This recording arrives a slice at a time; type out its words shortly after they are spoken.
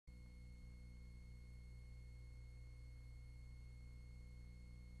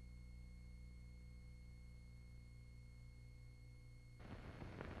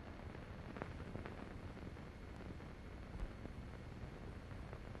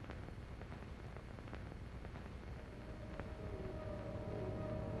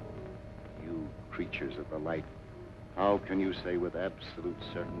creatures of the light. How can you say with absolute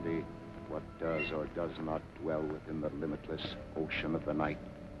certainty what does or does not dwell within the limitless ocean of the night?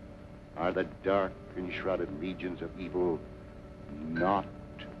 Are the dark, enshrouded legions of evil not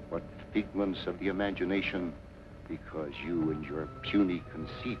but figments of the imagination, because you and your puny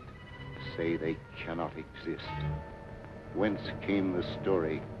conceit say they cannot exist? Whence came the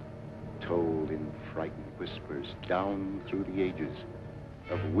story, told in frightened whispers down through the ages,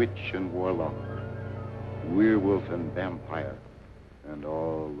 of witch and warlock, werewolf and vampire, and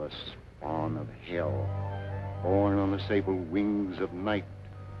all the spawn of hell, born on the sable wings of night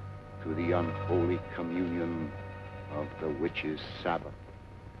to the unholy communion of the witch's Sabbath?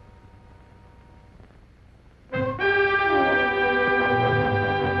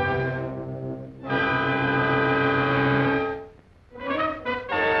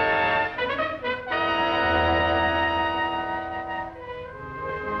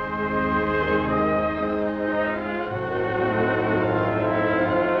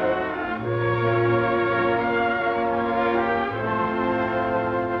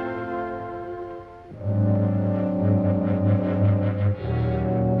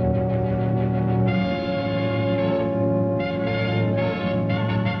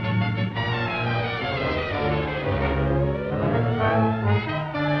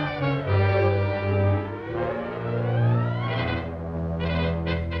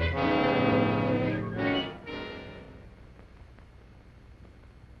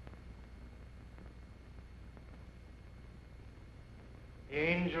 The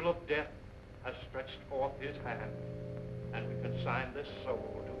angel of death has stretched forth his hand, and we consign this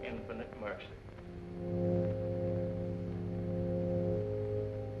soul to infinite mercy.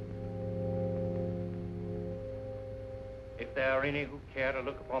 If there are any who care to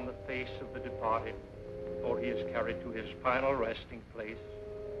look upon the face of the departed, before he is carried to his final resting place,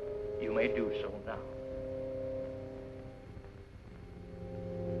 you may do so now.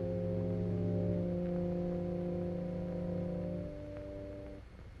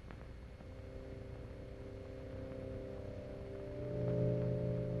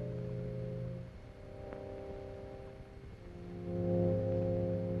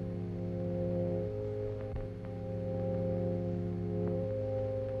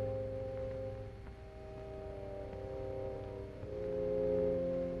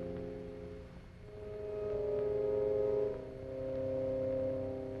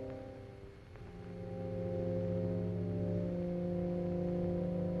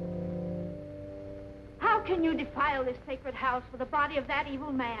 How can you defile this sacred house with the body of that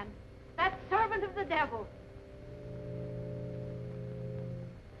evil man, that servant of the devil?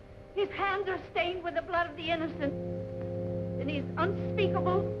 His hands are stained with the blood of the innocent, and his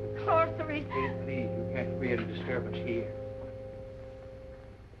unspeakable sorceries. Please, you can't create a disturbance here.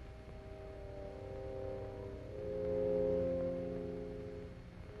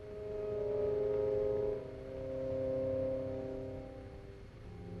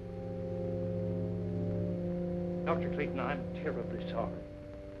 Dr. Clayton, I'm terribly sorry.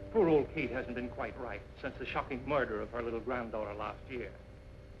 Poor old Kate hasn't been quite right since the shocking murder of her little granddaughter last year.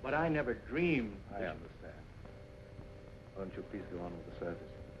 But I never dreamed... I understand. Won't you please go on with the service?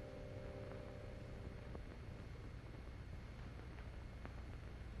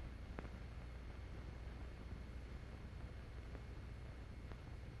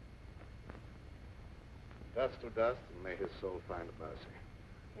 Dust to dust, and may his soul find mercy.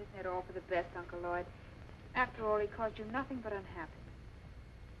 Isn't it all for the best, Uncle Lloyd? After all, he caused you nothing but unhappiness.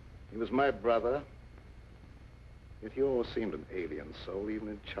 He was my brother, yet he always seemed an alien soul, even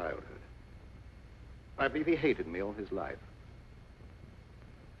in childhood. I believe he hated me all his life.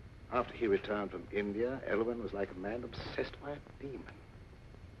 After he returned from India, Elwyn was like a man obsessed by a demon.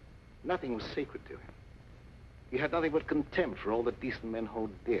 Nothing was sacred to him. He had nothing but contempt for all that decent men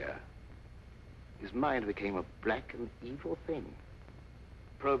hold dear. His mind became a black and evil thing,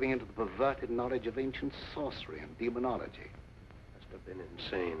 probing into the perverted knowledge of ancient sorcery and demonology. Must have been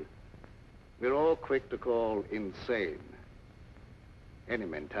insane. We're all quick to call insane any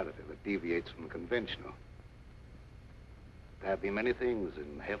mentality that deviates from the conventional. There have been many things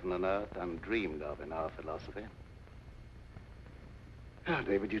in heaven and earth undreamed of in our philosophy. Now,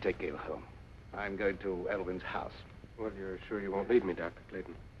 David, you take Gayle home. I'm going to Elwyn's house. Well, you're sure you won't leave me, Dr.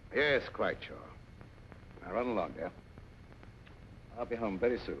 Clayton? Yes, quite sure. Now, run along, dear. I'll be home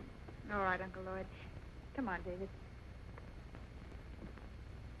very soon. All right, Uncle Lloyd. Come on, David.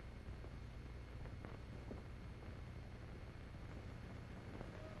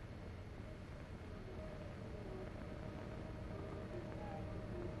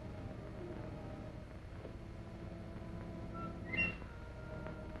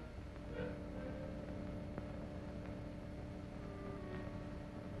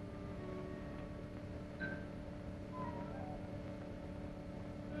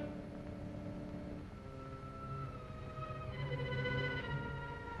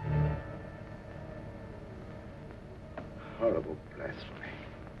 horrible blasphemy.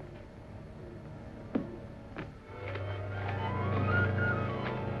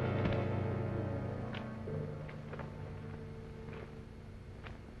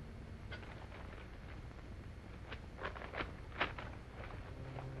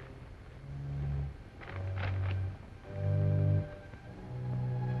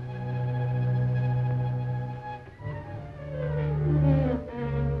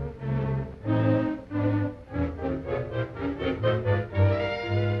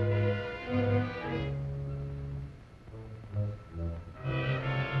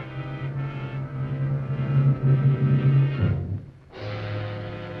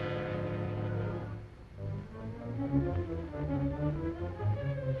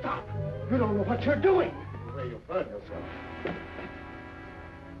 You don't know what you're doing. Where you burn yourself.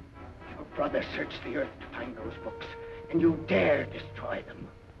 Your brother searched the earth to find those books, and you dare destroy them.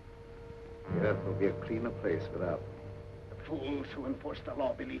 The earth will be a cleaner place without them. The fools who enforce the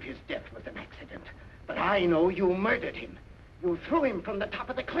law believe his death was an accident. But I know you murdered him. You threw him from the top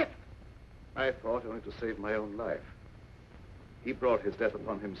of the cliff. I thought only to save my own life. He brought his death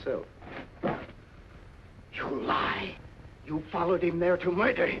upon himself. You lie. You followed him there to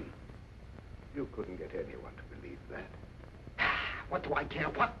murder him. You couldn't get anyone to believe that. What do I care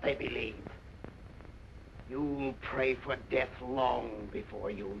what they believe? You'll pray for death long before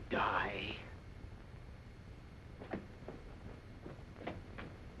you die.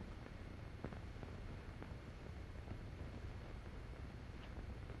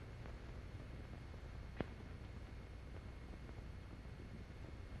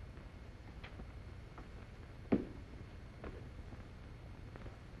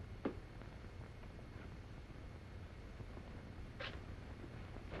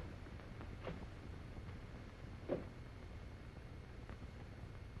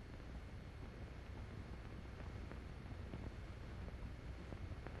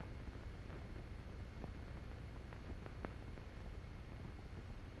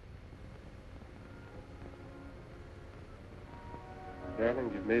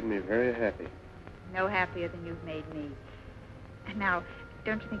 Darling, you've made me very happy. No happier than you've made me. And now,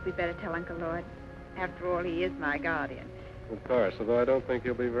 don't you think we'd better tell Uncle Lloyd? After all, he is my guardian. Of course, although I don't think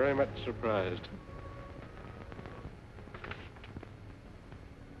he'll be very much surprised.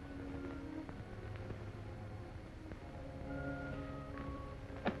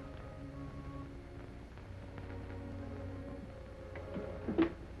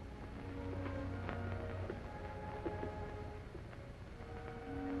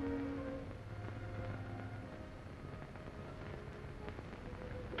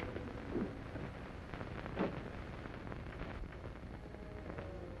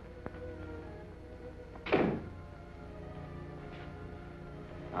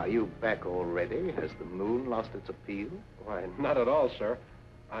 Are you back already? Has the moon lost its appeal? Why, not at all, sir.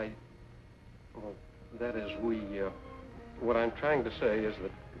 Well, that is, what I'm trying to say is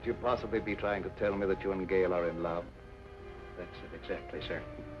that... Could you possibly be trying to tell me that you and Gayle are in love? That's it, exactly, sir.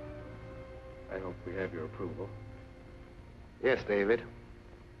 I hope we have your approval. Yes, David.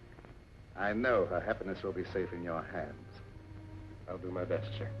 I know her happiness will be safe in your hands. I'll do my best,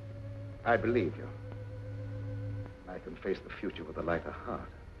 sir. I believe you. I can face the future with a lighter heart.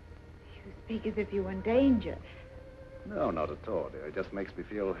 You speak as if you were in danger. No, not at all, dear. It just makes me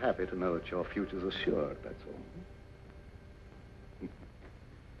feel happy to know that your future's assured, that's all.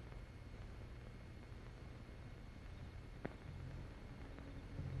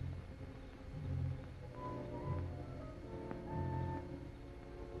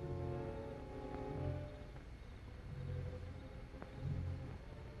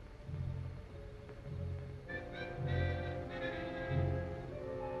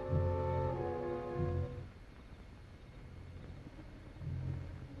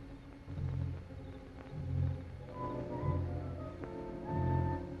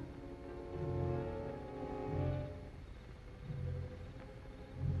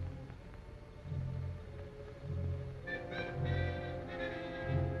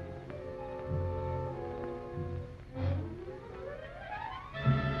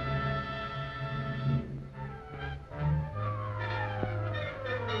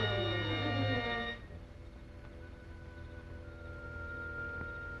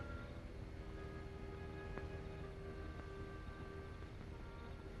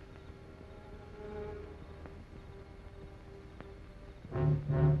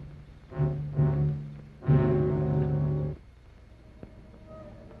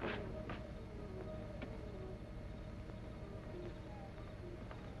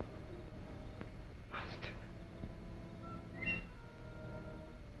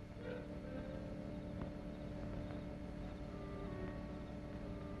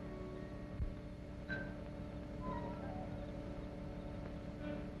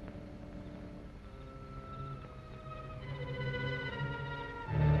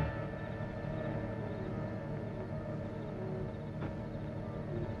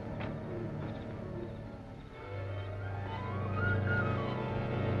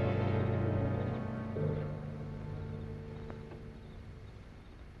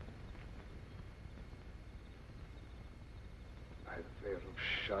 slayer of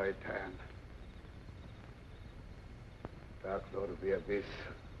Shaitan, Dark Lord of the Abyss.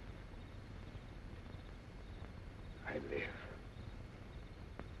 I live.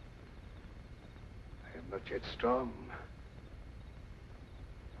 I am not yet strong,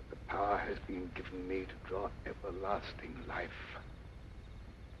 but the power has been given me to draw everlasting life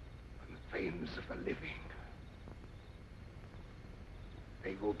from the veins of the living.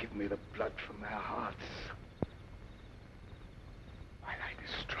 They will give me the blood from their hearts while I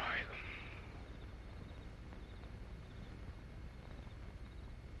destroy them.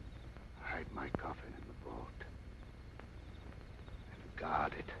 Hide my coffin in the vault and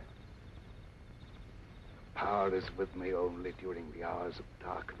guard it. The power is with me only during the hours of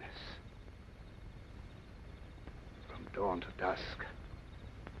darkness. From dawn to dusk,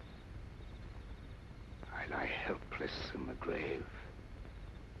 I lie helpless in the grave.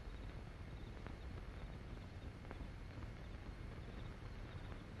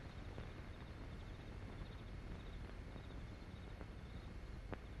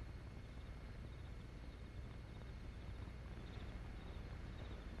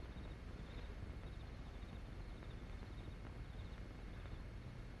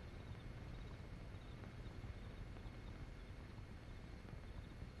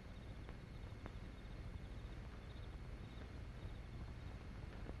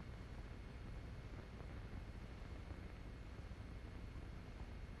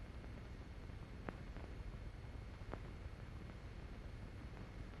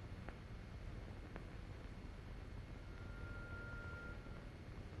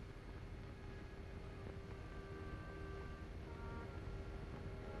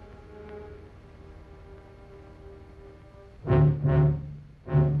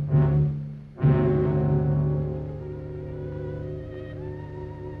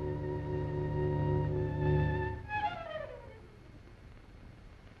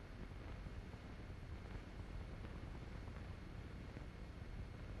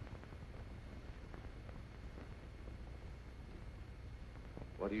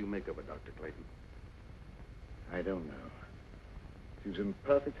 What do you make of her, Dr. Clayton? I don't know. She was in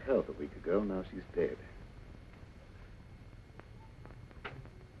perfect health a week ago. Now she's dead.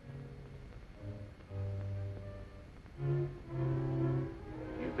 Do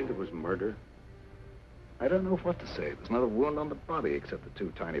you think it was murder? I don't know what to say. There's not a wound on the body except the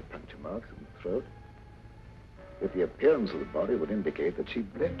 2 tiny puncture marks in the throat. Yet the appearance of the body would indicate that she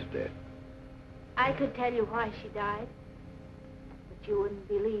bled to death. I could tell you why she died, but you wouldn't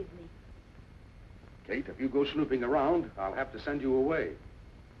believe me. Kate, if you go snooping around, I'll have to send you away.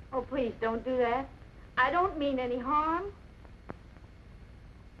 Oh, please don't do that. I don't mean any harm.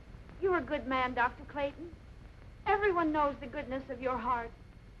 You're a good man, Dr. Clayton. Everyone knows the goodness of your heart.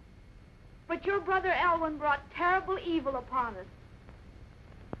 But your brother Elwyn brought terrible evil upon us.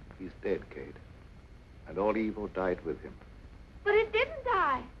 He's dead, Kate. And all evil died with him. But it didn't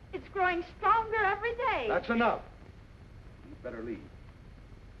die. It's growing stronger every day. That's enough. You'd better leave.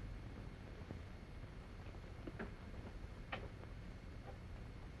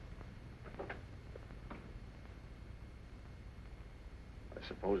 I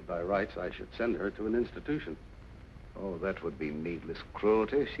suppose by rights I should send her to an institution. Oh, that would be needless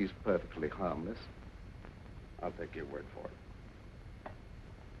cruelty. She's perfectly harmless. I'll take your word for it.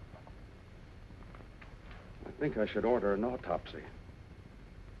 I think I should order an autopsy.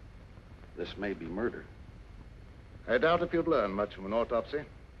 This may be murder. I doubt if you'd learn much from an autopsy. The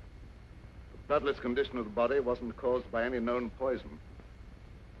bloodless condition of the body wasn't caused by any known poison.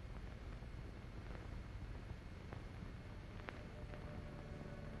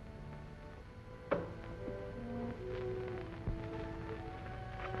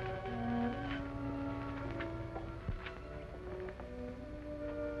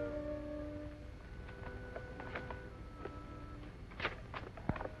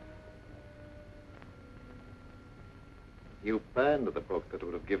 You burned the book that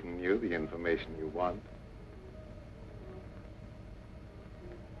would have given you the information you want.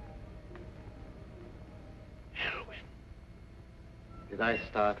 Elwyn. Did I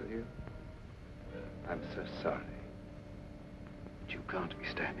startle you? I'm so sorry. But you can't be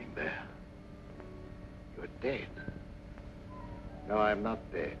standing there. You're dead. No, I'm not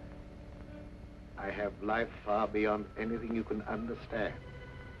dead. I have life far beyond anything you can understand.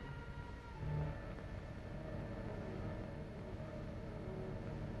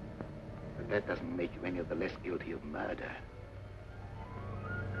 That doesn't make you any of the less guilty of murder.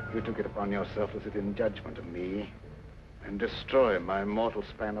 You took it upon yourself to sit in judgment of me and destroy my mortal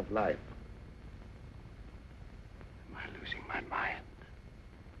span of life. Am I losing my mind?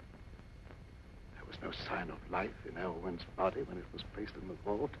 I was no sign of life in Elwyn's body when it was placed in the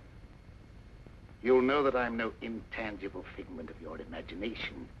vault. You'll know that I'm no intangible figment of your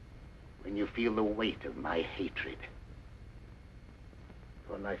imagination when you feel the weight of my hatred.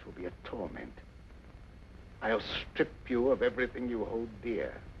 Your life will be a torment. I'll strip you of everything you hold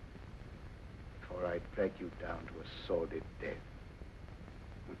dear before I drag you down to a sordid death.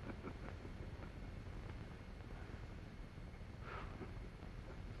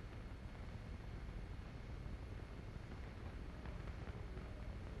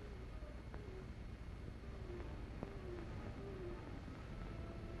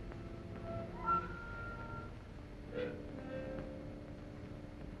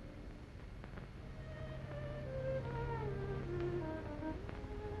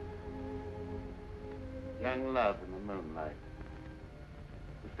 Young love in the moonlight,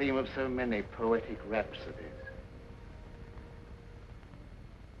 the theme of so many poetic rhapsodies.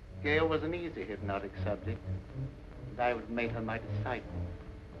 Gayle was an easy hypnotic subject, and I would have made her my disciple.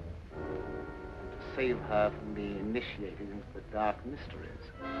 And to save her from being initiated into the dark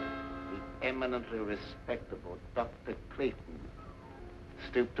mysteries, the eminently respectable Dr. Clayton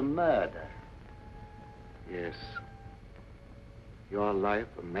stooped to murder. Yes. Your life,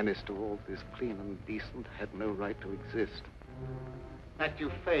 a menace to all this clean and decent, had no right to exist. But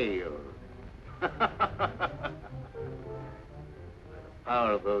you failed. By the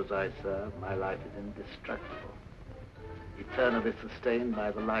power of those I serve, my life is indestructible, eternally sustained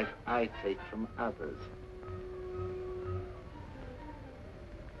by the life I take from others.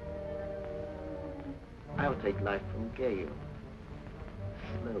 I'll take life from Gayle,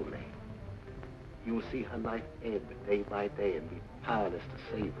 slowly. You will see her life ebb day by day and be powerless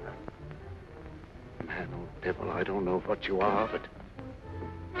to save her. Man, oh devil, I don't know what you are, but...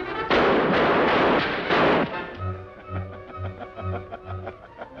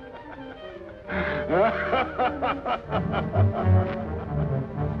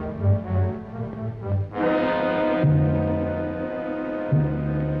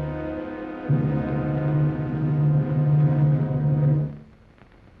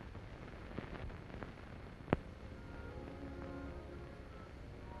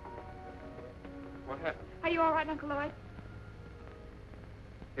 Uncle Lloyd?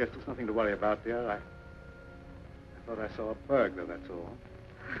 Yes, there's nothing to worry about, dear. I thought I saw a burglar, that's all.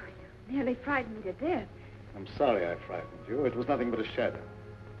 Oh, you nearly frightened me to death. I'm sorry I frightened you. It was nothing but a shadow.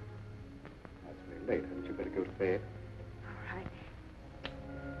 Now, it's very late. Hadn't you better go to bed? All right.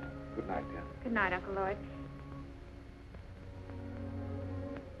 Good night, dear. Good night, Uncle Lloyd.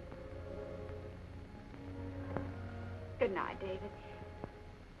 Good night, David.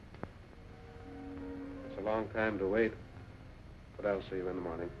 A long time to wait, but I'll see you in the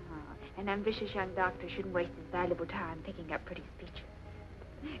morning. Oh, an ambitious young doctor shouldn't waste his valuable time picking up pretty speeches.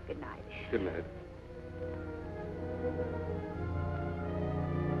 Good night. Good night.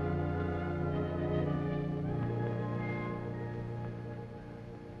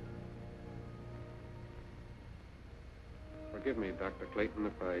 Forgive me, Dr. Clayton,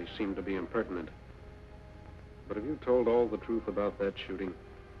 if I seem to be impertinent. But have you told all the truth about that shooting?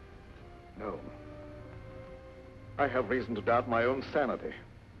 No. I have reason to doubt my own sanity.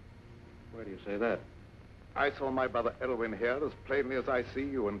 Why do you say that? I saw my brother Elwyn here as plainly as I see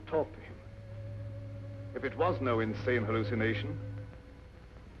you and talked to him. If it was no insane hallucination,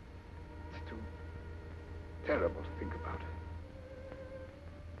 it's too terrible to think about.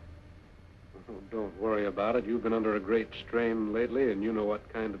 Oh, don't worry about it. You've been under a great strain lately, and you know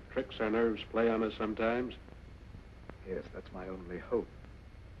what kind of tricks our nerves play on us sometimes. Yes, that's my only hope.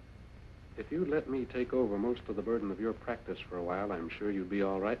 If you'd let me take over most of the burden of your practice for a while, I'm sure you'd be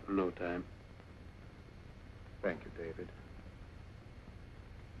all right in no time. Thank you, David.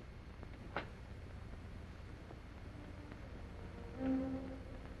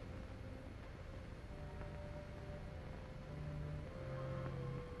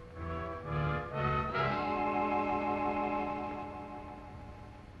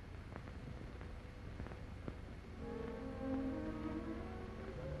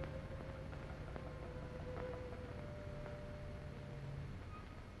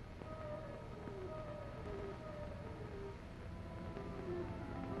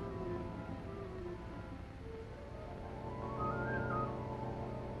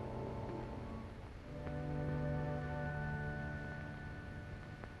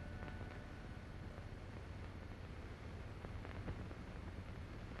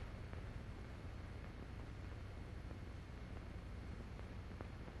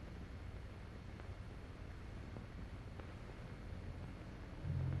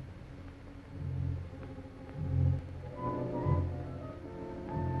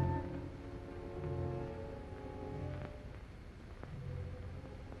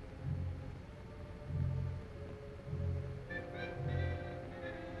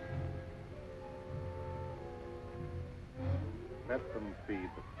 Let them feed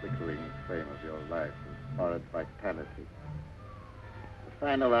the flickering flame of your life with borrowed vitality. The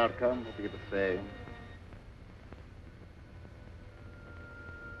final outcome will be the same.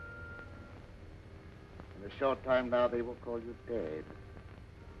 In a short time now, they will call you dead.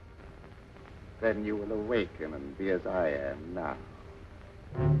 Then you will awaken and be as I am now.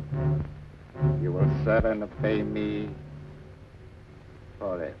 You will serve and obey me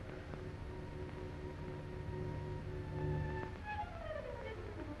forever.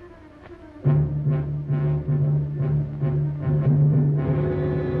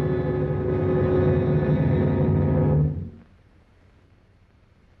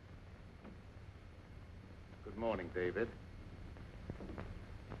 Good morning, David.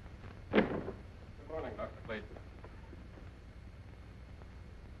 Good morning, Dr. Clayton.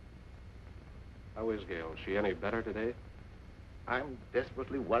 How is Gayle? Is she any better today? I'm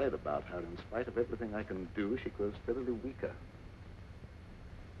desperately worried about her. In spite of everything I can do, she grows steadily weaker.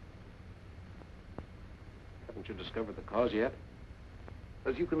 Haven't you discovered the cause yet?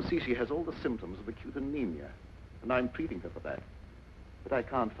 As you can see, she has all the symptoms of acute anemia, and I'm treating her for that. But I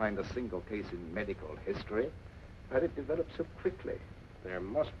can't find a single case in medical history where it develops so quickly. There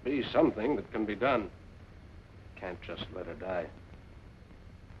must be something that can be done. Can't just let her die.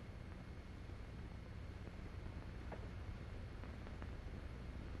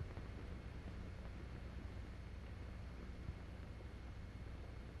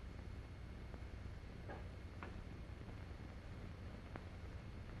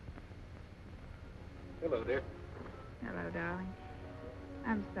 Hello, dear. Hello, darling.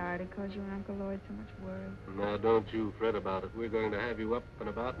 I'm sorry to cause you and Uncle Lloyd so much worry. Now, don't you fret about it. We're going to have you up and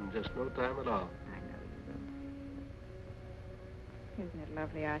about in just no time at all. I know you will. Isn't it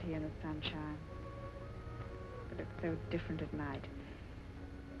lovely out here in the sunshine? But it's so different at night.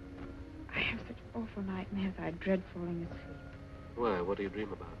 I have such awful nightmares. I dread falling asleep. Why? What do you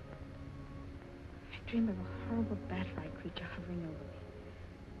dream about? I dream of a horrible bat-like creature hovering over me.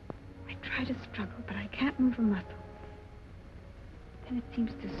 I try to struggle, but I can't move a muscle. Then it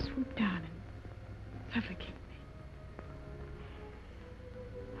seems to swoop down and suffocate me.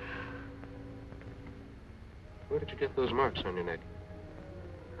 Where did you get those marks on your neck?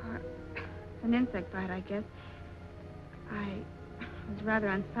 An insect bite, I guess. I was rather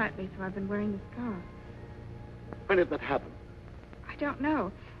unsightly, so I've been wearing the scarf. When did that happen? I don't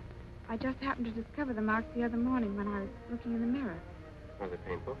know. I just happened to discover the marks the other morning when I was looking in the mirror. Are they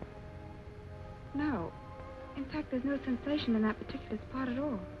painful? No. In fact, there's no sensation in that particular spot at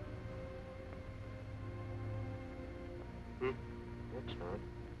all. That's odd.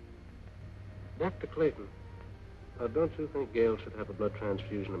 Dr. Clayton, don't you think Gayle should have a blood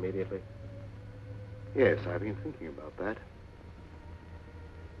transfusion immediately? Yes, I've been thinking about that.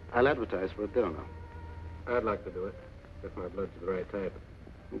 I'll advertise for a donor. I'd like to do it, if my blood's the right type.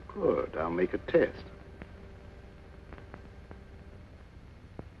 Good. I'll make a test.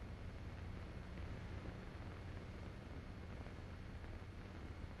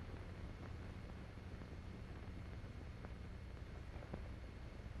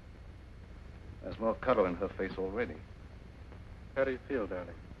 There's more color in her face already. How do you feel, darling?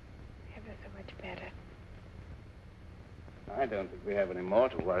 Ever so much better. I don't think we have any more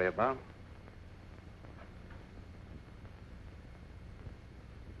to worry about.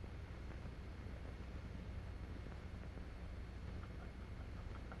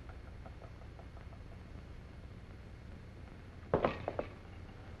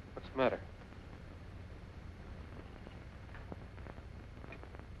 What's the matter?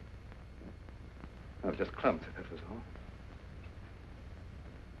 I've just clumped, that was all.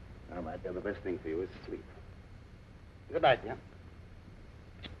 Now, my dear, the best thing for you is sleep. Good night, dear.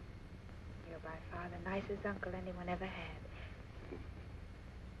 You're by far the nicest uncle anyone ever had.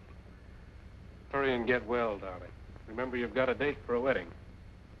 Hurry and get well, darling. Remember, you've got a date for a wedding.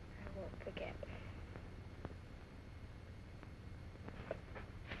 I won't forget.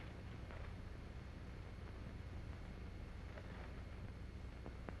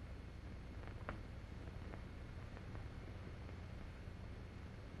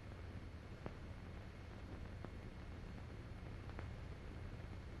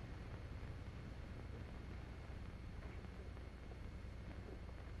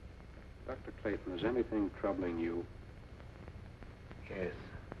 Dr. Clayton, is anything troubling you? Yes.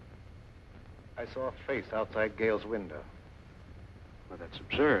 I saw a face outside Gayle's window. Well, that's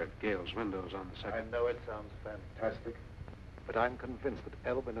absurd. Gayle's window's on the second. I know it sounds fantastic, but I'm convinced that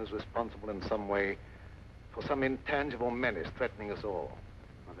Elwyn is responsible in some way for some intangible menace threatening us all.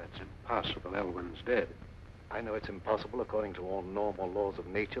 Well, that's impossible. Elwyn's dead. I know it's impossible according to all normal laws of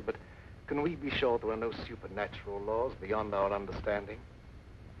nature, but Can we be sure there are no supernatural laws beyond our understanding?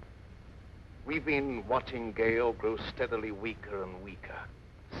 We've been watching Gayle grow steadily weaker and weaker,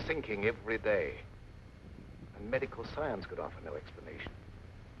 sinking every day. And medical science could offer no explanation.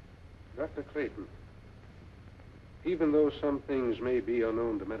 Dr. Clayton, even though some things may be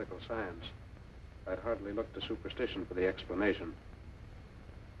unknown to medical science, I'd hardly look to superstition for the explanation.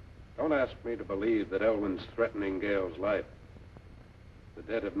 Don't ask me to believe that Elwyn's threatening Gayle's life. The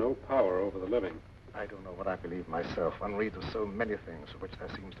dead have no power over the living. I don't know what I believe myself. One reads of so many things for which there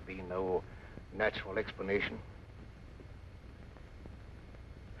seems to be no natural explanation.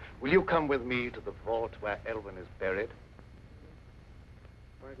 Will you come with me to the vault where Elwyn is buried?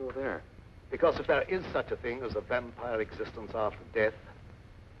 Why go there? Because if there is such a thing as a vampire existence after death,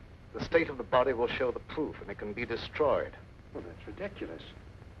 the state of the body will show the proof and it can be destroyed. Well, that's ridiculous.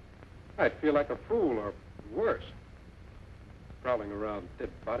 I'd feel like a fool, or worse, prowling around dead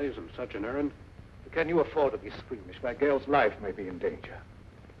bodies on such an errand. Can you afford to be squeamish where Gayle's life may be in danger?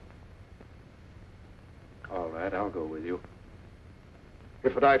 All right, I'll go with you.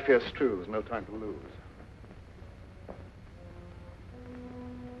 If what I fear's true, there's no time to lose.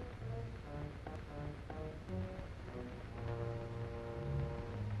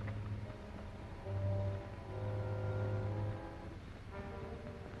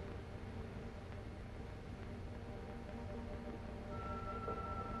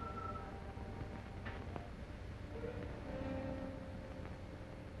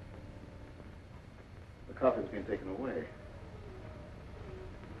 The coffin's been taken away.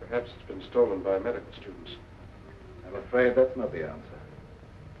 Perhaps it's been stolen by medical students. I'm afraid that's not the answer.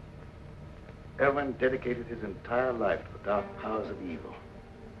 Elwyn dedicated his entire life to the dark powers of evil.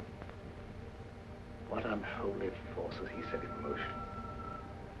 What unholy forces he set in motion.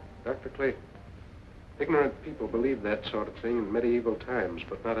 Dr. Clayton, ignorant people believed that sort of thing in medieval times,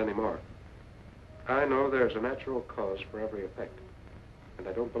 but not anymore. I know there's a natural cause for every effect, and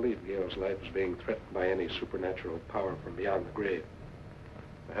I don't believe Gayle's life is being threatened by any supernatural power from beyond the grave.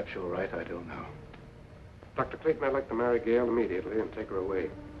 Perhaps you're right, I don't know. Dr. Clayton, I'd like to marry Gayle immediately and take her away.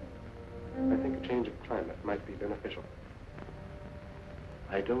 I think a change of climate might be beneficial.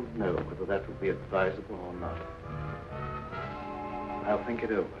 I don't know whether that would be advisable or not. I'll think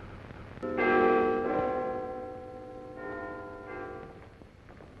it over.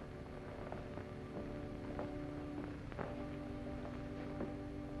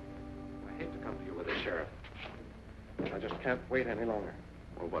 I hate to come to you with this, Sheriff. I just can't wait any longer.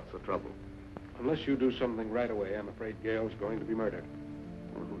 Well, what's the trouble? Unless you do something right away, I'm afraid Gayle's going to be murdered.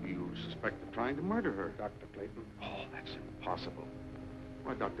 Well, who do you suspect of trying to murder her? Dr. Clayton. Oh, that's impossible.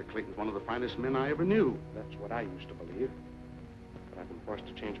 Why, Dr. Clayton's one of the finest men I ever knew. That's what I used to believe. But I've been forced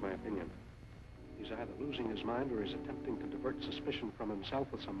to change my opinion. He's either losing his mind or he's attempting to divert suspicion from himself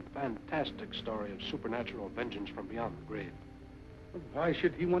with some fantastic story of supernatural vengeance from beyond the grave. But why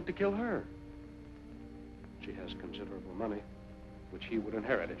should he want to kill her? She has considerable money, which he would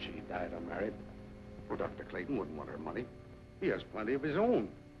inherit if she died unmarried. Well, Dr. Clayton wouldn't want her money. He has plenty of his own.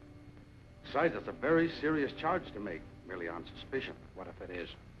 Besides, it's a very serious charge to make, merely on suspicion. What if it is?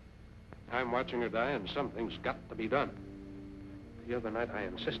 I'm watching her die, and something's got to be done. The other night, I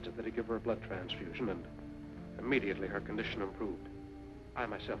insisted that he give her a blood transfusion, and immediately her condition improved. I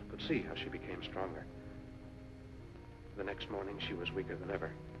myself could see how she became stronger. The next morning, she was weaker than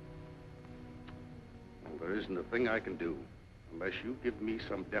ever. Well, there isn't a thing I can do unless you give me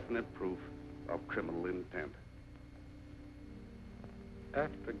some definite proof of criminal intent.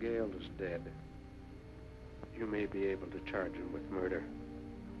 After Gayle is dead, you may be able to charge him with murder.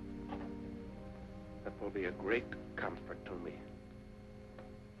 That will be a great comfort to me.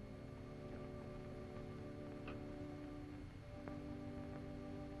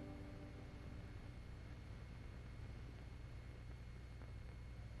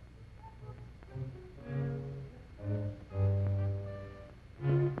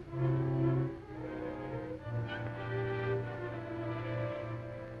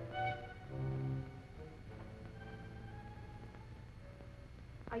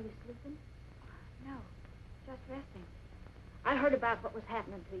 Are you sleeping? No, just resting. I heard about what was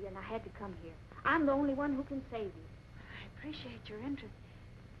happening to you, and I had to come here. I'm the only one who can save you. I appreciate your interest,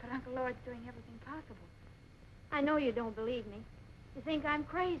 but Uncle Lloyd's doing everything possible. I know you don't believe me. You think I'm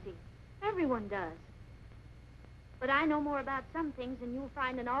crazy. Everyone does. But I know more about some things than you'll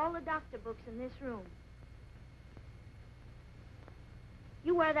find in all the doctor books in this room.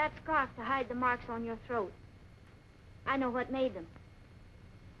 You wear that scarf to hide the marks on your throat. I know what made them.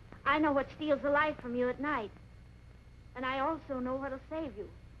 I know what steals the life from you at night. And I also know what'll save you.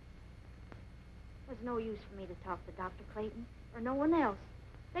 There's no use for me to talk to Dr. Clayton or no one else.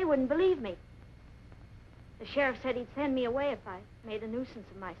 They wouldn't believe me. The sheriff said he'd send me away if I made a nuisance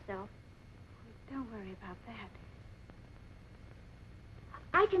of myself. Oh, don't worry about that.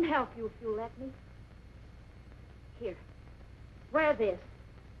 I can help you if you'll let me. Here, wear this.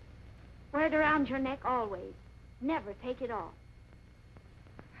 Wear it around your neck always. Never take it off.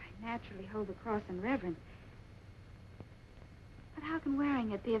 I naturally hold the cross in reverence. But how can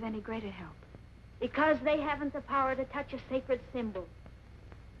wearing it be of any greater help? Because they haven't the power to touch a sacred symbol.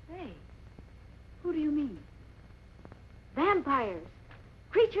 They? Who do you mean? Vampires.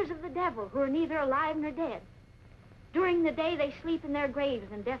 Creatures of the devil who are neither alive nor dead. During the day, they sleep in their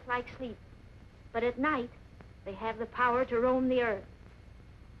graves in death-like sleep. But at night, they have the power to roam the earth.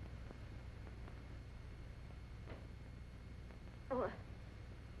 Oh,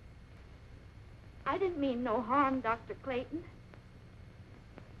 I didn't mean no harm, Dr. Clayton.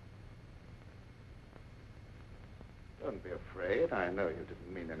 Don't be afraid. I know you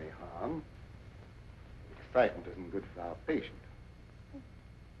didn't mean any harm. Excitement isn't good for our patient.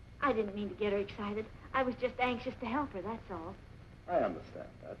 I didn't mean to get her excited. I was just anxious to help her, that's all. I understand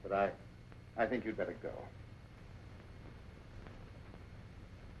that, but I think you'd better go.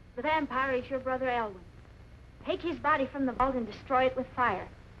 The vampire is your brother Elwyn. Take his body from the vault and destroy it with fire.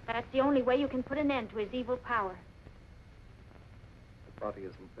 That's the only way you can put an end to his evil power. The body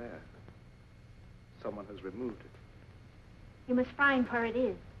isn't there. Someone has removed it. You must find where it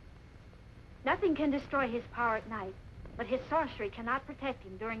is. Nothing can destroy his power at night, but his sorcery cannot protect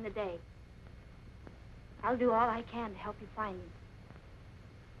him during the day. I'll do all I can to help you find him.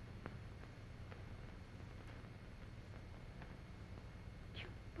 Did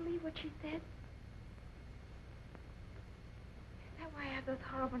you believe what she said? Is that why I have those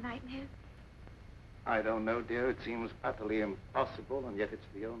horrible nightmares? I don't know, dear. It seems utterly impossible, and yet it's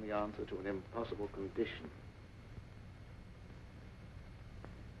the only answer to an impossible condition.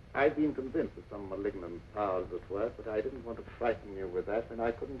 I'd been convinced that some malignant power was at work, but I didn't want to frighten you with that, and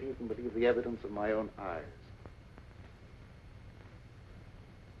I couldn't even believe the evidence of my own eyes.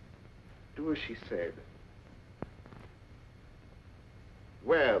 Do as she said.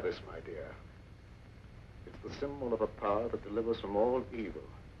 Wear this, my dear. It's the symbol of a power that delivers from all evil,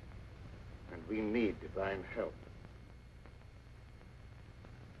 and we need divine help.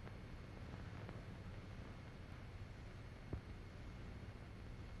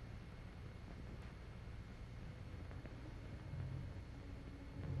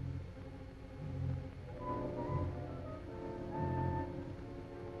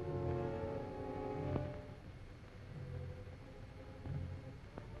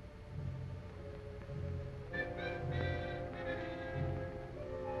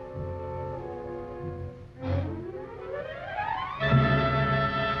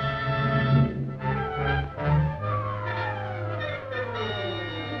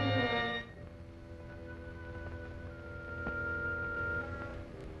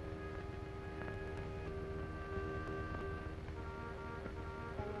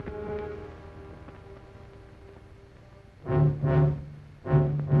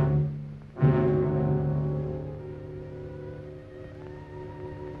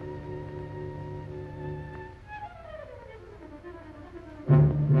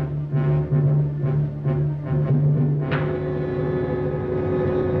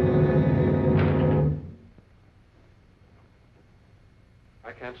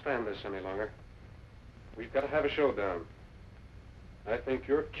 I can't stand this any longer. We've got to have a showdown. I think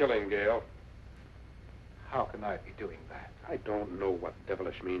you're killing Gayle. How can I be doing that? I don't know what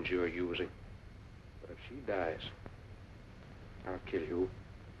devilish means you're using. But if she dies, I'll kill you.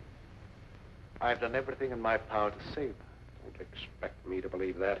 I've done everything in my power to save her. Don't expect me to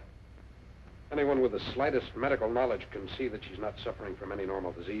believe that. Anyone with the slightest medical knowledge can see that she's not suffering from any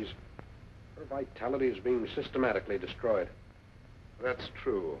normal disease. Her vitality is being systematically destroyed. That's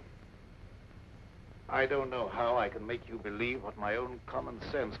true. I don't know how I can make you believe what my own common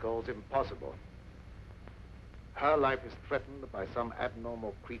sense calls impossible. Her life is threatened by some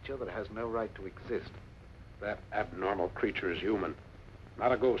abnormal creature that has no right to exist. That abnormal creature is human,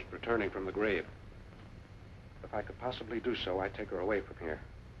 not a ghost returning from the grave. If I could possibly do so, I'd take her away from here.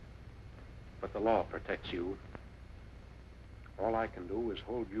 But the law protects you. All I can do is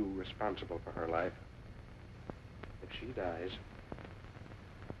hold you responsible for her life. If she dies,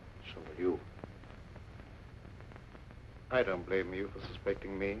 so will you. I don't blame you for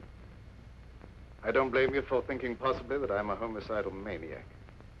suspecting me. I don't blame you for thinking possibly that I'm a homicidal maniac.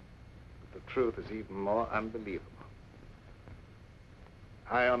 But the truth is even more unbelievable.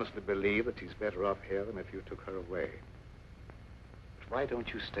 I honestly believe that she's better off here than if you took her away. But why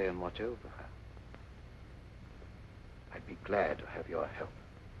don't you stay and watch over her? I'd be glad to have your help.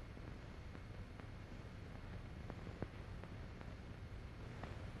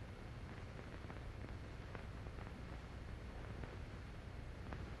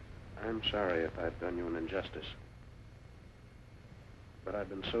 I'm sorry if I've done you an injustice. But I've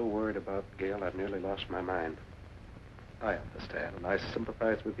been so worried about Gayle, I've nearly lost my mind. I understand, and I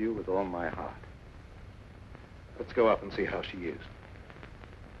sympathize with you with all my heart. Let's go up and see how she is.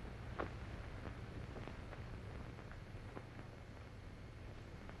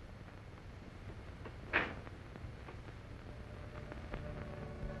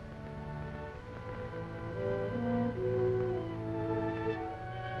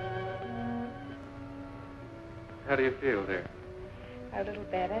 How do you feel, dear? A little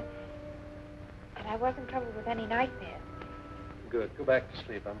better. And I wasn't troubled with any nightmares. Good. Go back to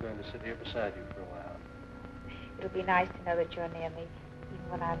sleep. I'm going to sit here beside you for a while. It'll be nice to know that you're near me, even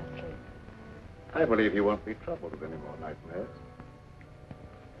when I'm asleep. I believe you won't be troubled with any more nightmares.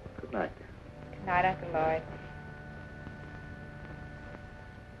 Good night, dear. Good night, Uncle Lloyd.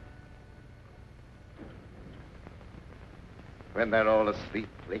 When they're all asleep,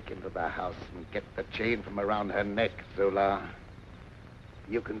 break into the house and get the chain from around her neck, Zolarr.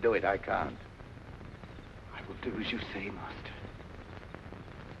 You can do it, I can't. I will do as you say, Master.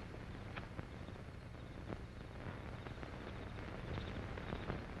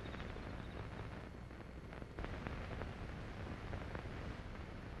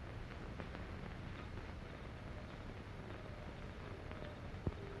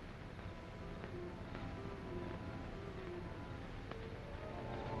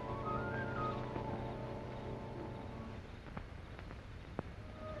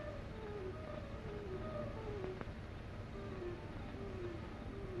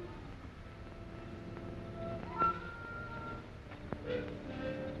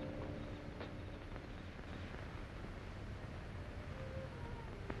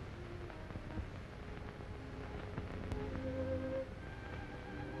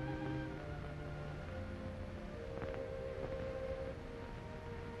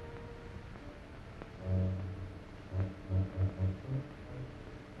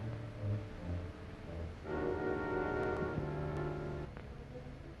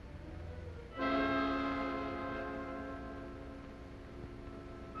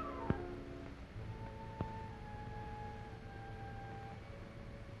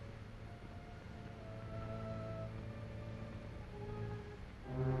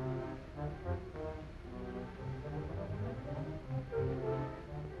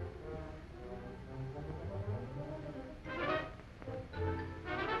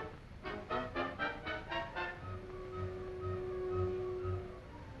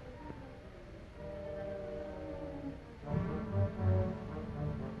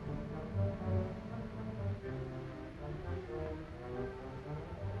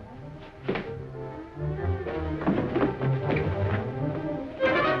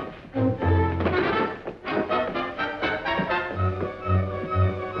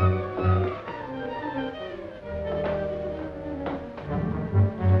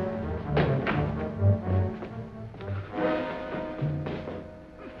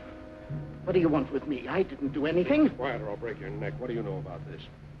 What do you want with me? I didn't do anything. Quiet or I'll break your neck. What do you know about this?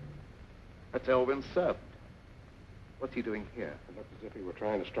 That's Elwyn's servant. What's he doing here? It looked as if he were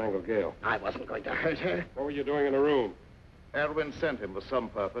trying to strangle Gayle. I wasn't going to hurt her. What were you doing in the room? Elwyn sent him for some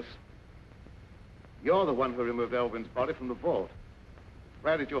purpose. You're the one who removed Elwyn's body from the vault.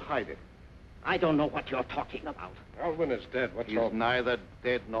 Where did you hide it? I don't know what you're talking about. Elwyn is dead. What's He's all... neither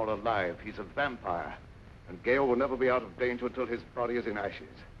dead nor alive. He's a vampire. And Gayle will never be out of danger until his body is in ashes.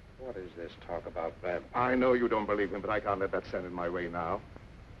 What is this talk about vampires? I know you don't believe him, but I can't let that stand in my way now.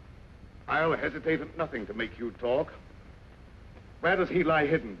 I'll hesitate at nothing to make you talk. Where does he lie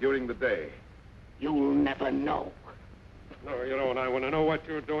hidden during the day? You'll never know. No, you don't. I want to know what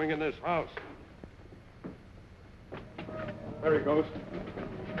you're doing in this house. There he goes.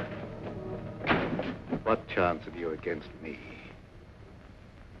 What chance have you against me?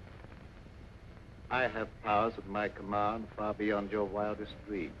 I have powers at my command far beyond your wildest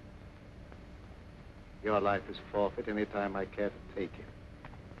dreams. Your life is forfeit any time I care to take it.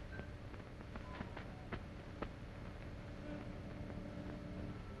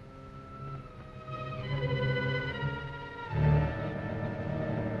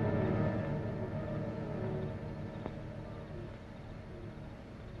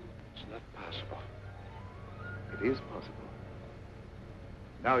 It's not possible. It is possible.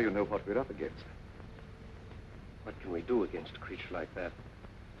 Now you know what we're up against. What can we do against a creature like that?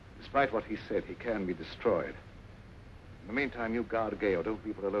 Despite what he said, he can be destroyed. In the meantime, you guard Gayle. Don't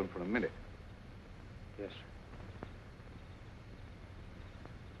leave her alone for a minute. Yes, sir.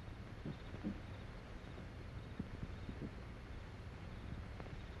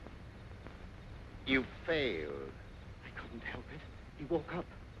 You failed. I couldn't help it. He woke up.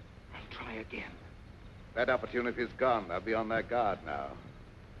 I try again. That opportunity's gone. They'll be on their guard now.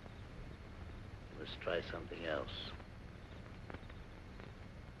 Let's try something else.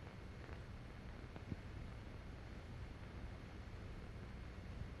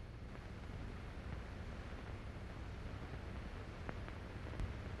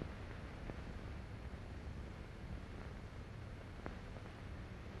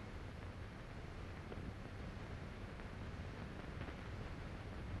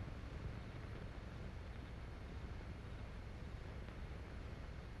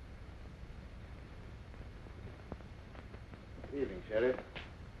 Good evening, Sheriff.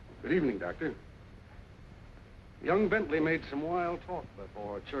 Good evening, Doctor. Young Bentley made some wild talk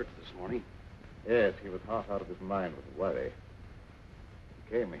before church this morning. Yes, he was half out of his mind with worry.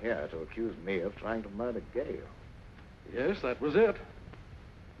 He came here to accuse me of trying to murder Gayle. Yes, that was it.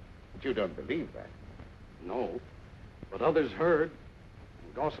 But you don't believe that. No, but others heard,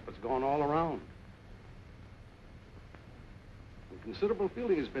 and gossip has gone all around. And considerable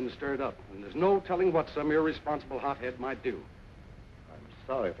feeling has been stirred up, and there's no telling what some irresponsible hothead might do.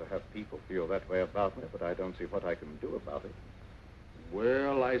 I'm sorry to have people feel that way about me, but I don't see what I can do about it.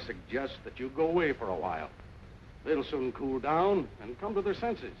 Well, I suggest that you go away for a while. They'll soon cool down and come to their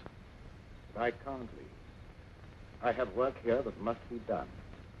senses. But I can't leave. I have work here that must be done.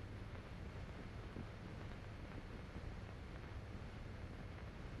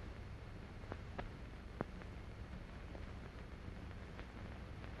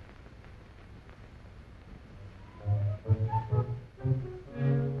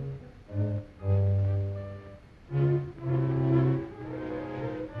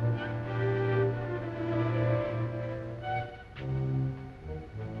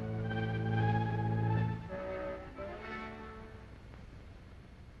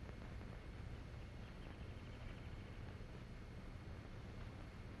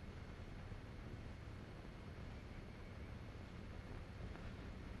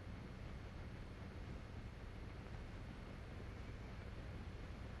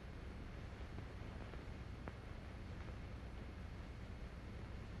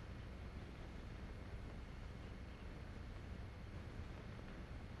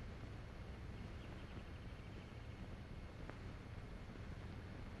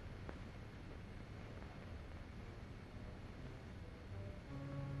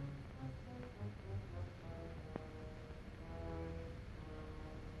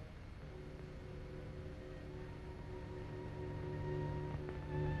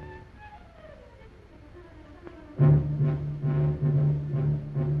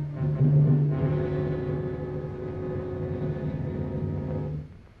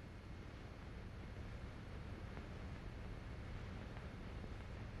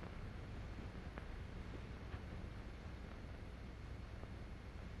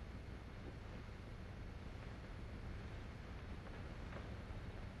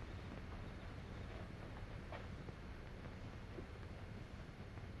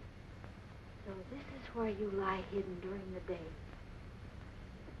 So this is where you lie hidden during the day.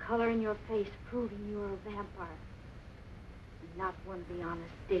 The color in your face proving you are a vampire. And not one of the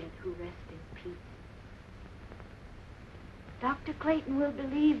honest dead who rest in peace. Dr. Clayton will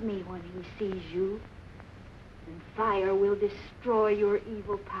believe me when he sees you. And fire will destroy your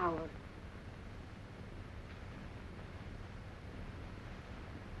evil power.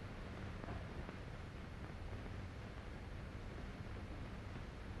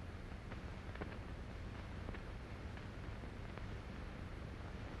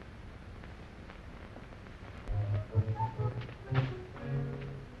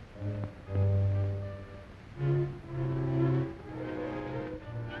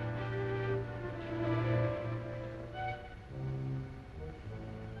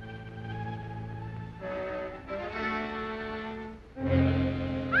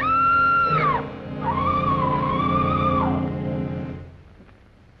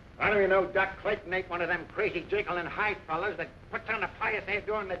 You know, Doc Clayton ain't one of them crazy Jekyll and Hyde fellas that puts on a pious air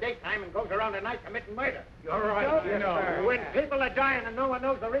during the daytime and goes around at night committing murder. You're right, you know. When people are dying and no one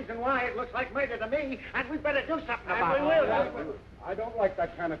knows the reason why, it looks like murder to me, and we better do something about it. I don't like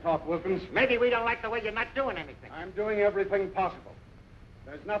that kind of talk, Wilkins. Maybe we don't like the way you're not doing anything. I'm doing everything possible.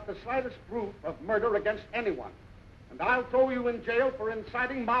 There's not the slightest proof of murder against anyone. And I'll throw you in jail for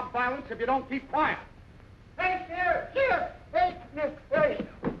inciting mob violence if you don't keep quiet. Hey, here! Hey!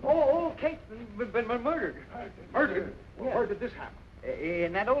 Old Kate's been murdered. Murdered? Well, where did this happen?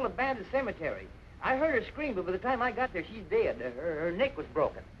 In that old abandoned cemetery. I heard her scream, but by the time I got there, she's dead. Her neck was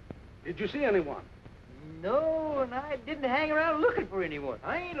broken. Did you see anyone? No, and I didn't hang around looking for anyone.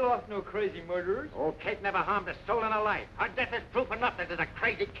 I ain't lost no crazy murderers. Oh, Kate never harmed a soul in her life. Her death is proof enough that there's a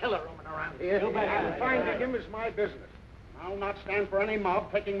crazy killer roaming around here. And finding him is my business. I'll not stand for any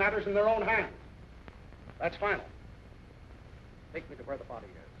mob taking matters in their own hands. That's final. Take me to where the body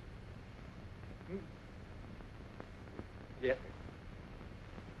is. Yes,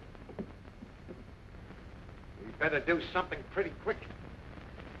 sir. We better do something pretty quick.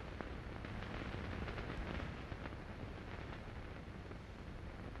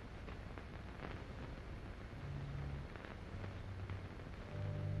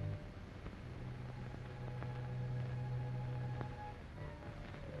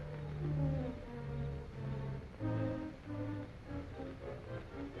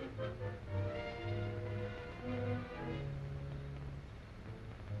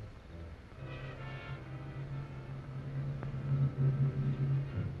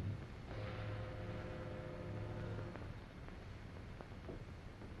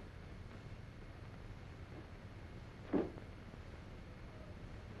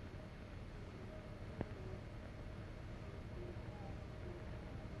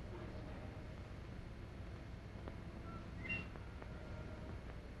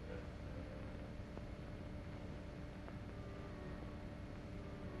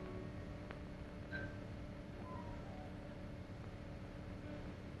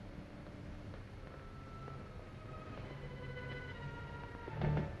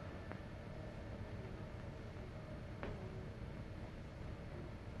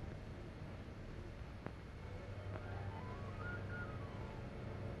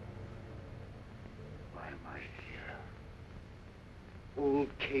 Old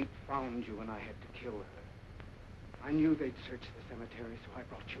Kate found you and I had to kill her. I knew they'd search the cemetery, so I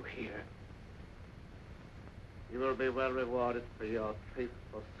brought you here. You will be well rewarded for your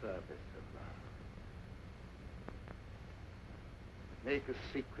faithful service, Zolarr. Make a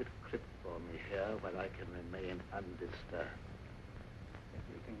secret crypt for me here where I can remain undisturbed.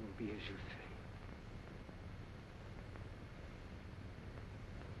 Everything will be as you say.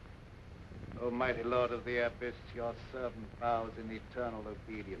 O mighty Lord of the Abyss, your servant vows in eternal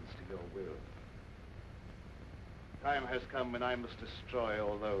obedience to your will. Time has come when I must destroy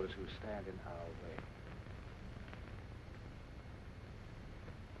all those who stand in our way.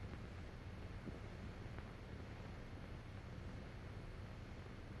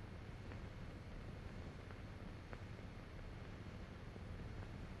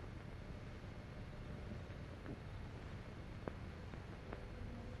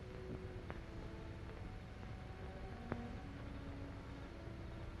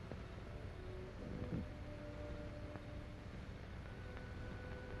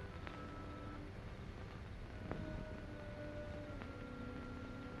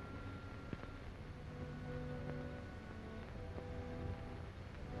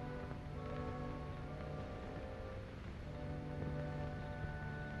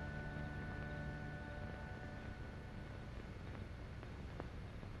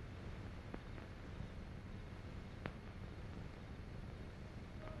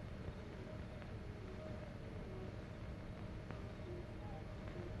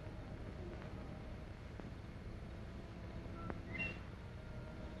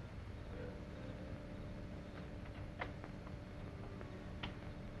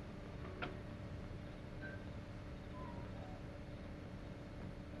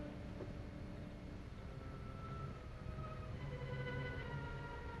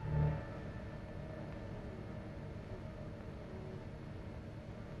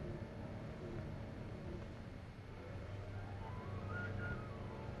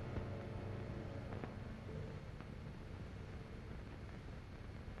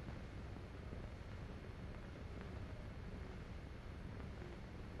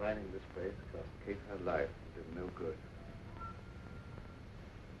 Finding this place cost Kate her life and did no good.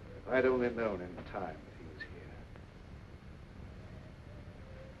 If I'd only known in time that he was here.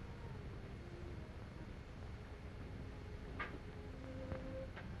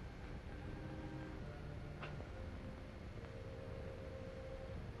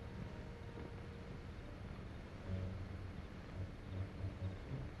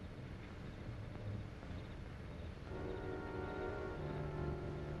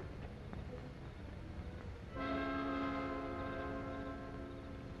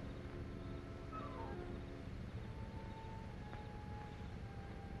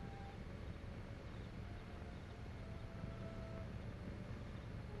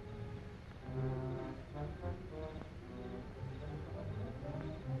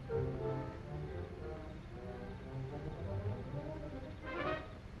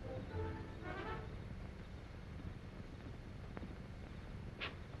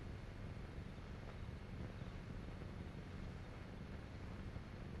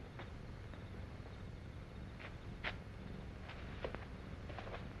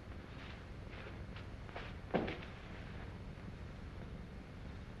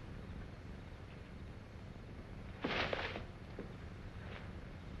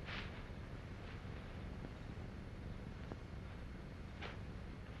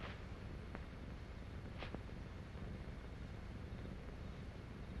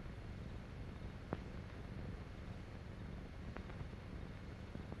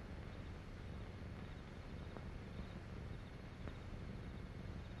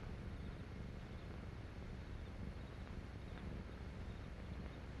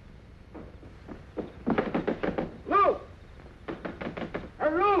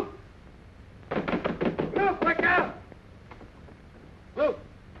 Luke!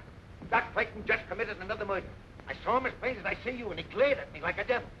 Doc Clayton just committed another murder. I saw him as plain as I see you, and he glared at me like a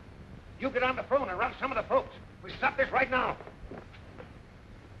devil. You get on the phone and rouse some of the folks. We stop this right now.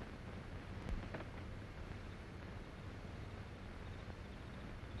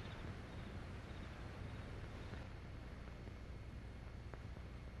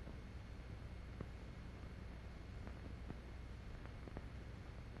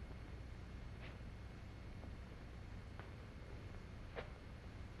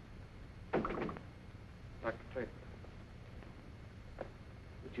 Dr. Clayton.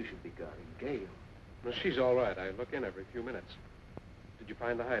 But you should be guarding Gayle. Well, she's all right. I look in every few minutes. Did you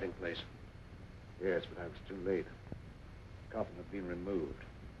find the hiding place? Yes, but I was too late. The coffin had been removed.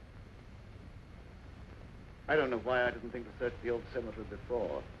 I don't know why I didn't think to search the old cemetery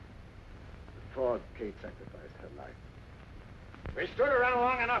before. Before Kate sacrificed her life. We stood around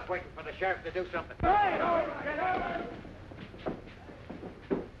long enough waiting for the sheriff to do something.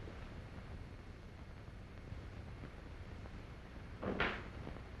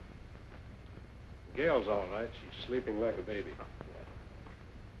 Gayle's all right. She's sleeping like a baby.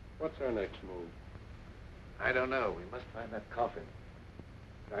 What's our next move? I don't know. We must find that coffin.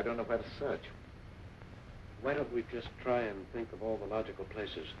 I don't know where to search. Why don't we just try and think of all the logical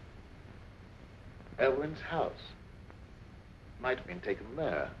places? Elwyn's house. Might have been taken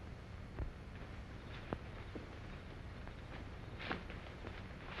there.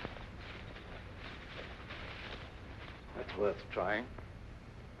 That's worth trying.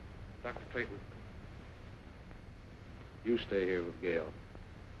 Dr. Clayton, you stay here with Gayle.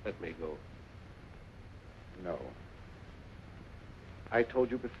 Let me go. No. I told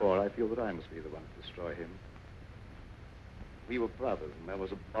you before, I feel that I must be the one to destroy him. We were brothers, and there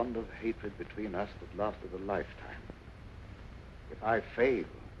was a bond of hatred between us that lasted a lifetime. If I fail,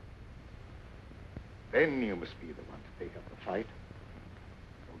 then you must be the one to take up the fight.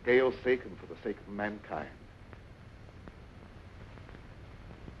 For Gayle's sake and for the sake of mankind.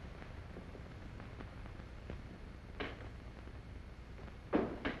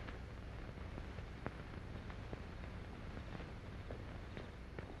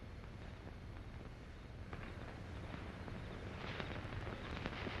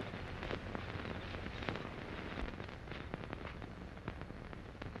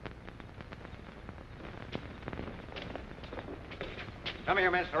 Some of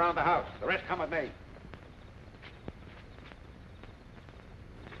your men surround the house. The rest come with me.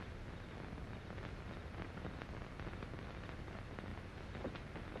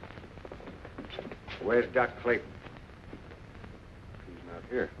 Where's Doc Clayton? He's not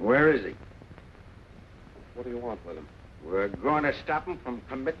here. Where is he? What do you want with him? We're going to stop him from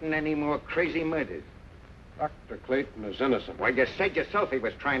committing any more crazy murders. Dr. Clayton is innocent. Well, you said yourself he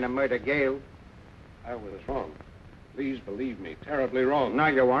was trying to murder Gayle. I was wrong. Please believe me, terribly wrong. No,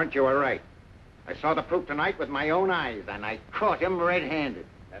 you weren't. You were right. I saw the proof tonight with my own eyes, and I caught him red-handed.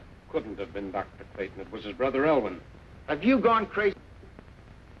 That couldn't have been Dr. Clayton. It was his brother, Elwyn. Have you gone crazy?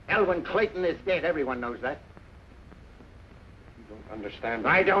 Elwyn Clayton is dead. Everyone knows that. You don't understand.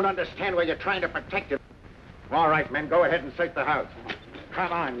 I don't understand why you're trying to protect him. All right, men, go ahead and search the house.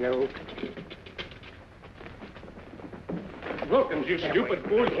 Come on, you. Wilkins, you stupid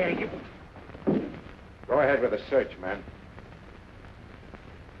fool. Here, you. Go ahead with the search, man.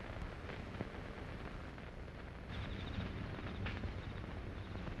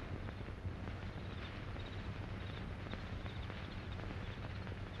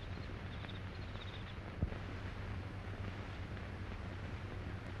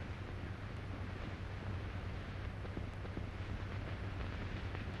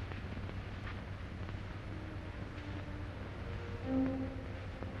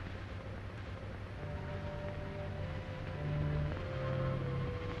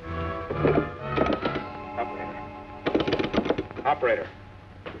 Operator.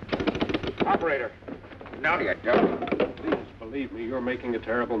 Operator. No, you don't. Please believe me, you're making a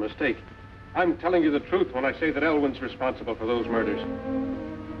terrible mistake. I'm telling you the truth when I say that Elwyn's responsible for those murders.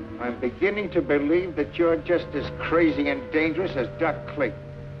 I'm beginning to believe that you're just as crazy and dangerous as Doc Clayton.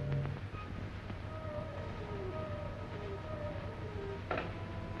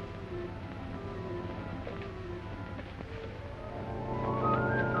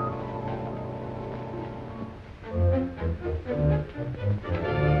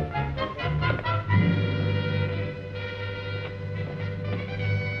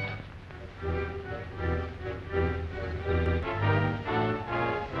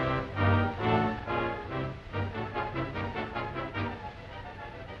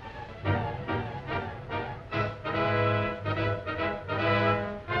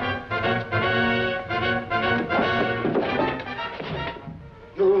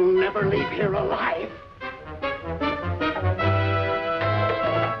 never leave here alive.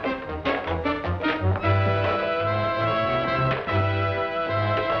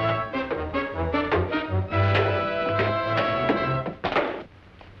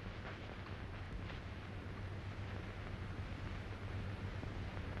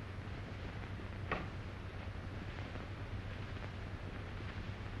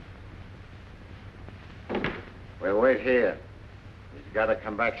 We'll wait here. He's got to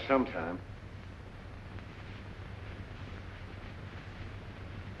come back sometime.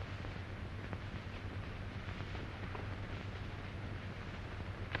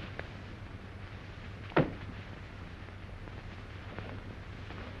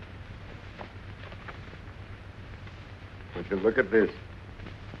 Would you look at this?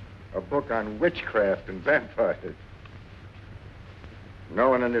 A book on witchcraft and vampires. No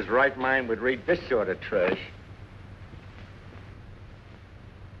one in his right mind would read this sort of trash.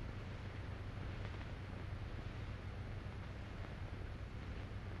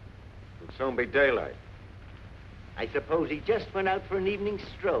 It'll soon be daylight. I suppose he just went out for an evening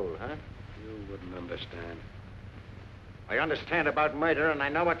stroll, huh? You wouldn't understand. I understand about murder, and I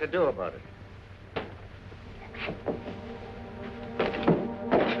know what to do about it.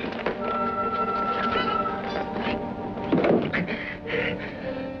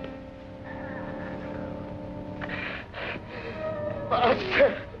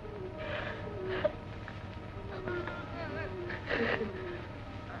 Master!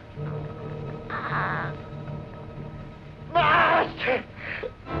 Master!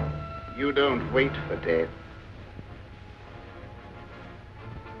 You don't wait for death.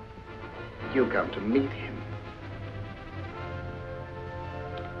 You come to meet him.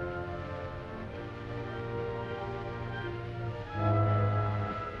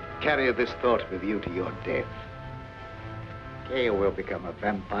 Carry this thought with you to your death. Gayle will become a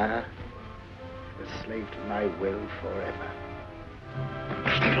vampire, a slave to my will forever.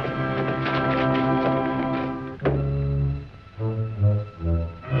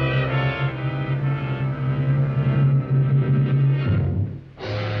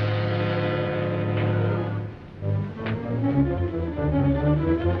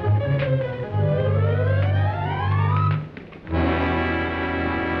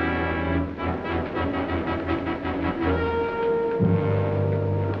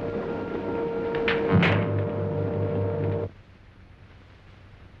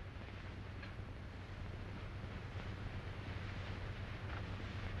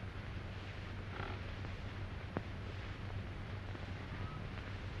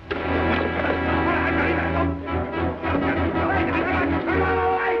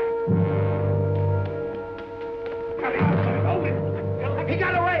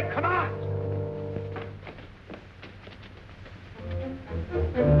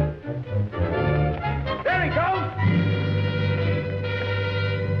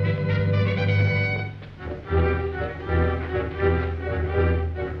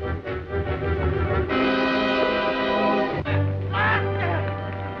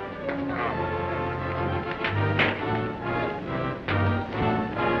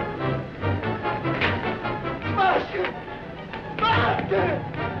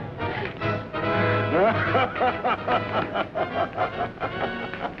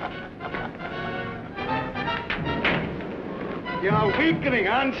 You're weakening,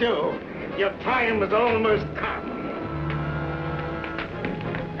 aren't you? Your time is almost come.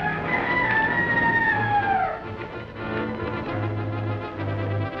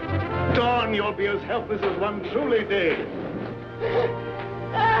 Dawn, you'll be as helpless as one truly did.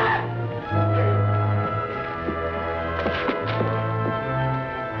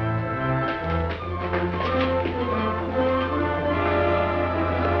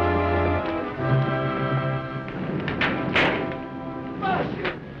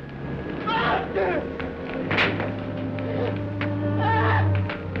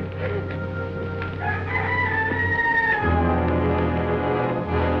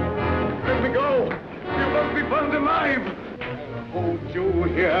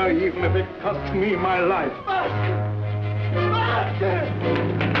 Even if it costs me my life. Master! Master!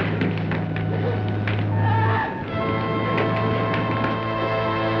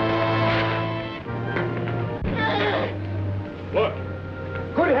 Look!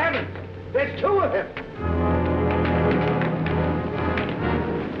 Good heavens! There's two of them!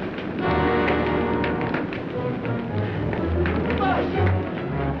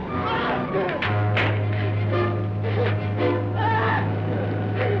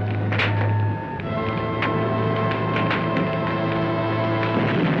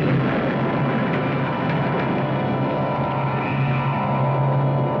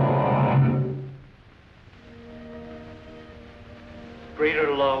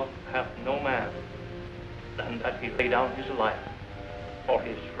 greater love hath no man than that he lay down his life for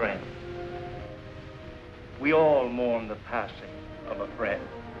his friend. We all mourn the passing of a friend,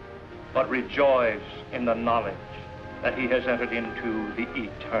 but rejoice in the knowledge that he has entered into the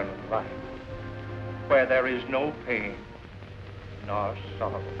eternal life, where there is no pain nor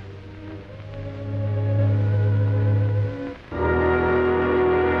sorrow.